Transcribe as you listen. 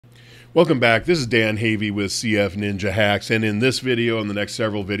Welcome back. This is Dan Havey with CF Ninja Hacks, and in this video and the next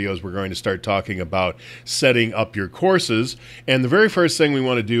several videos we're going to start talking about setting up your courses. And the very first thing we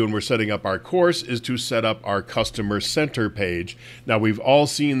want to do when we're setting up our course is to set up our customer center page. Now, we've all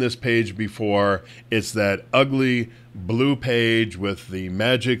seen this page before. It's that ugly blue page with the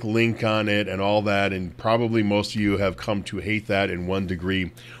magic link on it and all that, and probably most of you have come to hate that in one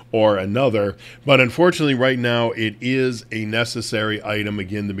degree or another. But unfortunately right now it is a necessary item.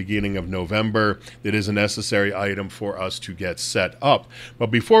 Again, the beginning of November, it is a necessary item for us to get set up.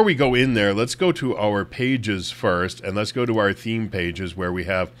 But before we go in there, let's go to our pages first, and let's go to our theme pages where we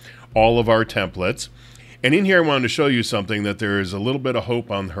have all of our templates. And in here, I wanted to show you something that there is a little bit of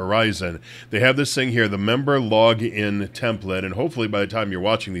hope on the horizon. They have this thing here, the member login template, and hopefully by the time you're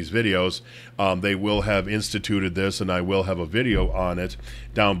watching these videos, they will have instituted this, and I will have a video on it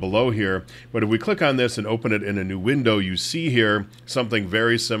down below here. But if we click on this and open it in a new window, you see here something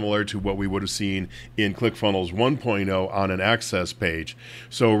very similar to what we would have seen in ClickFunnels 1.0 on an access page.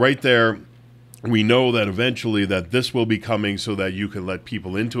 So right there, we know that eventually that this will be coming so that you can let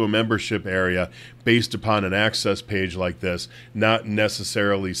people into a membership area based upon an access page like this, not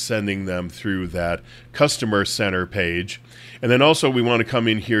necessarily sending them through that customer center page. And then also we want to come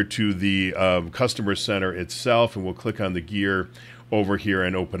in here to the customer center itself, and we'll click on the gear over here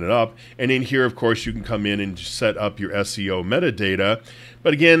and open it up. And in here, of course, you can come in and set up your SEO metadata.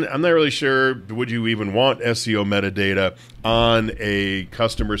 But again, I'm not really sure, would you even want SEO metadata on a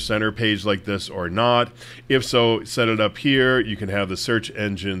customer center page like this or not? If so, set it up here. You can have the search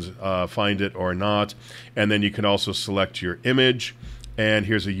engines find it or not. And then you can also select your image. And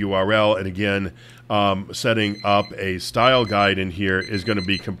here's a URL. And again, setting up a style guide in here is going to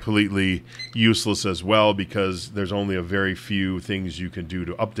be completely useless as well, because there's only a very few things you can do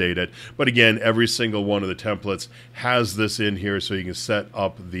to update it. But again, every single one of the templates has this in here, so you can set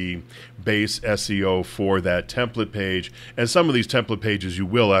up the base SEO for that template page. And some of these template pages you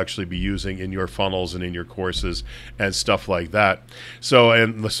will actually be using in your funnels and in your courses and stuff like that. So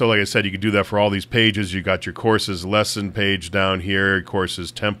like I said, you can do that for all these pages. You got your courses lesson page down here,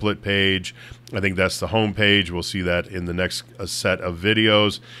 courses template page. I think that's the home page. We'll see that in the next set of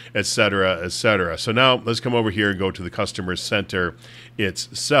videos, etc., etc. So now let's come over here and go to the customer center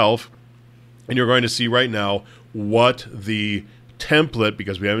itself. And you're going to see right now what the template,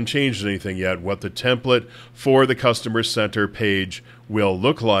 because we haven't changed anything yet, what the template for the customer center page will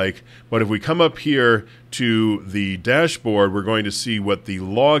look like. But if we come up here to the dashboard, we're going to see what the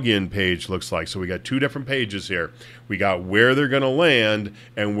login page looks like. So we got two different pages here. We got where they're going to land,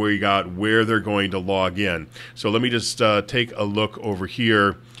 and we got where they're going to log in. So let me just take a look over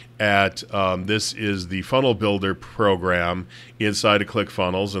here at this is the funnel builder program inside of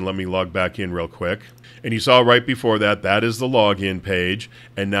ClickFunnels, and let me log back in real quick. And you saw right before that, that is the login page,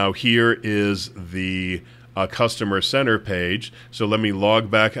 and now here is the customer center page. So let me log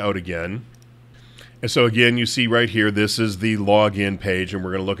back out again. And so again, you see right here, this is the login page, and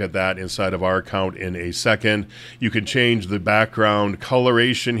we're going to look at that inside of our account in a second. You can change the background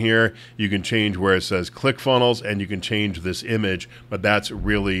coloration here. You can change where it says ClickFunnels, and you can change this image, but that's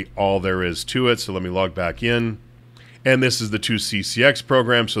really all there is to it. So let me log back in. And this is the 2CCX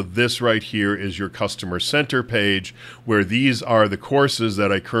program. So this right here is your customer center page, where these are the courses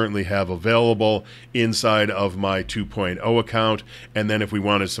that I currently have available inside of my 2.0 account. And then if we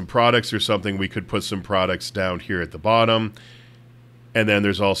wanted some products or something, we could put some products down here at the bottom. And then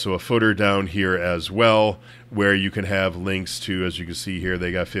there's also a footer down here as well, where you can have links to, as you can see here,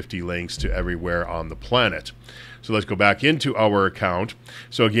 they got 50 links to everywhere on the planet. So let's go back into our account.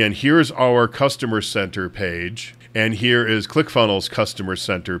 So again, here's our customer center page. And here is ClickFunnels customer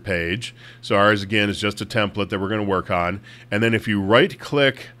center page. So ours, again, is just a template that we're going to work on. And then if you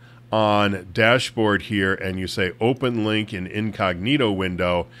right-click on dashboard here and you say open link in incognito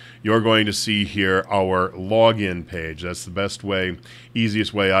window, you're going to see here our login page. That's the best way,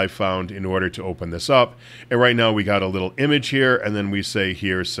 easiest way I found in order to open this up. And right now we got a little image here, and then we say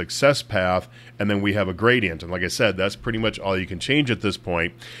here success path, and then we have a gradient. And like I said, that's pretty much all you can change at this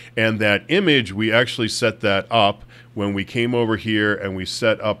point. And that image, we actually set that up when we came over here and we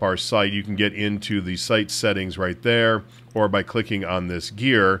set up our site. You can get into the site settings right there, or by clicking on this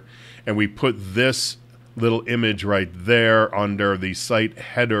gear, and we put this little image right there under the site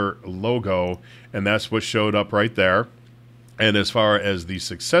header logo, and that's what showed up right there. And as far as the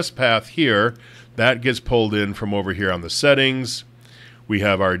success path here, that gets pulled in from over here on the settings. We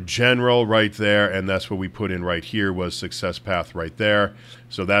have our general right there, and that's what we put in right here was success path right there.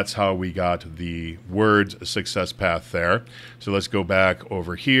 So that's how we got the words success path there. So let's go back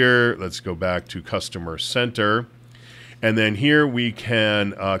over here. Let's go back to customer center. And then here we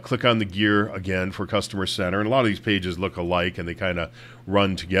can click on the gear again for Customer Center. And a lot of these pages look alike and they kind of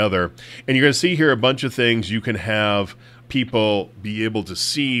run together. And you're going to see here a bunch of things you can have people be able to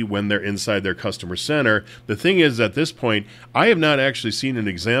see when they're inside their Customer Center. The thing is, at this point, I have not actually seen an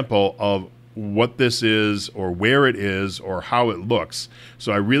example of what this is or where it is or how it looks.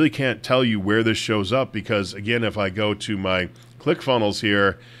 So I really can't tell you where this shows up because, again, if I go to my ClickFunnels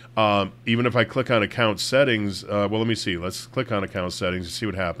here, even if I click on account settings, well, let me see. Let's click on account settings and see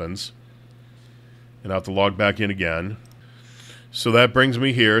what happens. And I have to log back in again. So that brings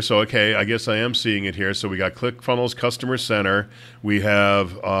me here. So, okay, I guess I am seeing it here. So we got ClickFunnels Customer Center. We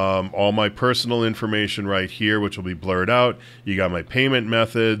have all my personal information right here, which will be blurred out. You got my payment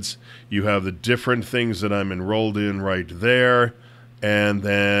methods. You have the different things that I'm enrolled in right there. And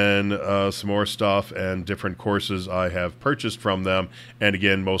then some more stuff and different courses I have purchased from them. And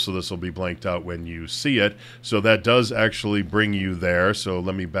again, most of this will be blanked out when you see it. So that does actually bring you there. So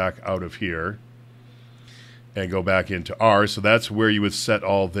let me back out of here and go back into ours. So that's where you would set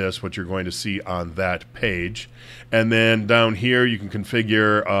all this, what you're going to see on that page. And then down here, you can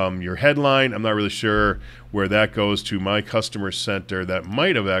configure your headline. I'm not really sure where that goes to my Customer Center. That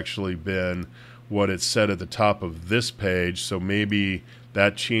might have actually been what it said at the top of this page. So maybe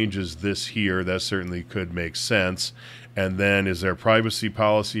that changes this here. That certainly could make sense. And then is there a privacy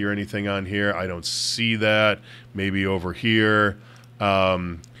policy or anything on here? I don't see that. Maybe over here.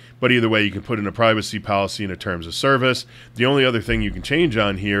 But either way, you can put in a privacy policy and a terms of service. The only other thing you can change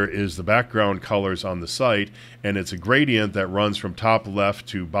on here is the background colors on the site, and it's a gradient that runs from top left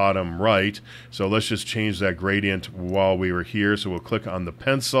to bottom right. So let's just change that gradient while we were here. So we'll click on the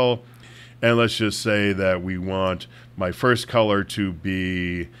pencil, and let's just say that we want my first color to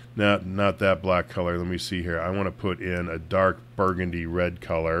be not that black color. Let me see here. I want to put in a dark burgundy red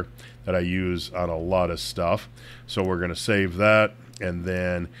color that I use on a lot of stuff. So we're going to save that. And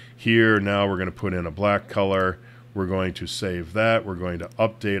then here now we're going to put in a black color. We're going to save that. We're going to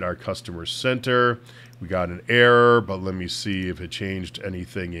update our Customer Center. We got an error, but let me see if it changed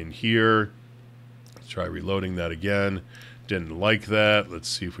anything in here. Let's try reloading that again. Didn't like that. Let's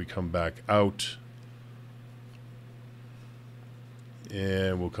see if we come back out.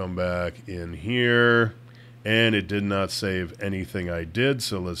 And we'll come back in here. And it did not save anything I did.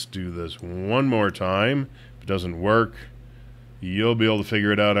 So let's do this one more time. If it doesn't work, you'll be able to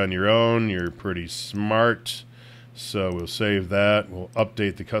figure it out on your own. You're pretty smart. So we'll save that. We'll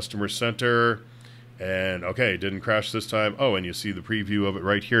update the Customer Center. And okay, it didn't crash this time. Oh, and you see the preview of it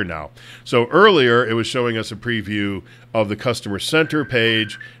right here now. So earlier it was showing us a preview of the Customer Center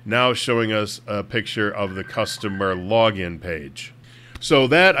page. Now it's showing us a picture of the customer login page. So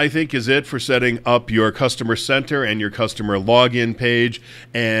that, I think, is it for setting up your Customer Center and your customer login page.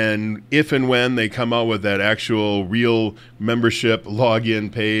 And if and when they come out with that actual real membership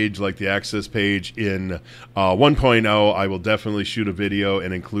login page, like the access page in 1.0, I will definitely shoot a video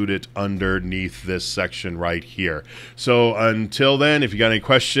and include it underneath this section right here. So until then, if you got any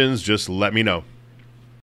questions, just let me know.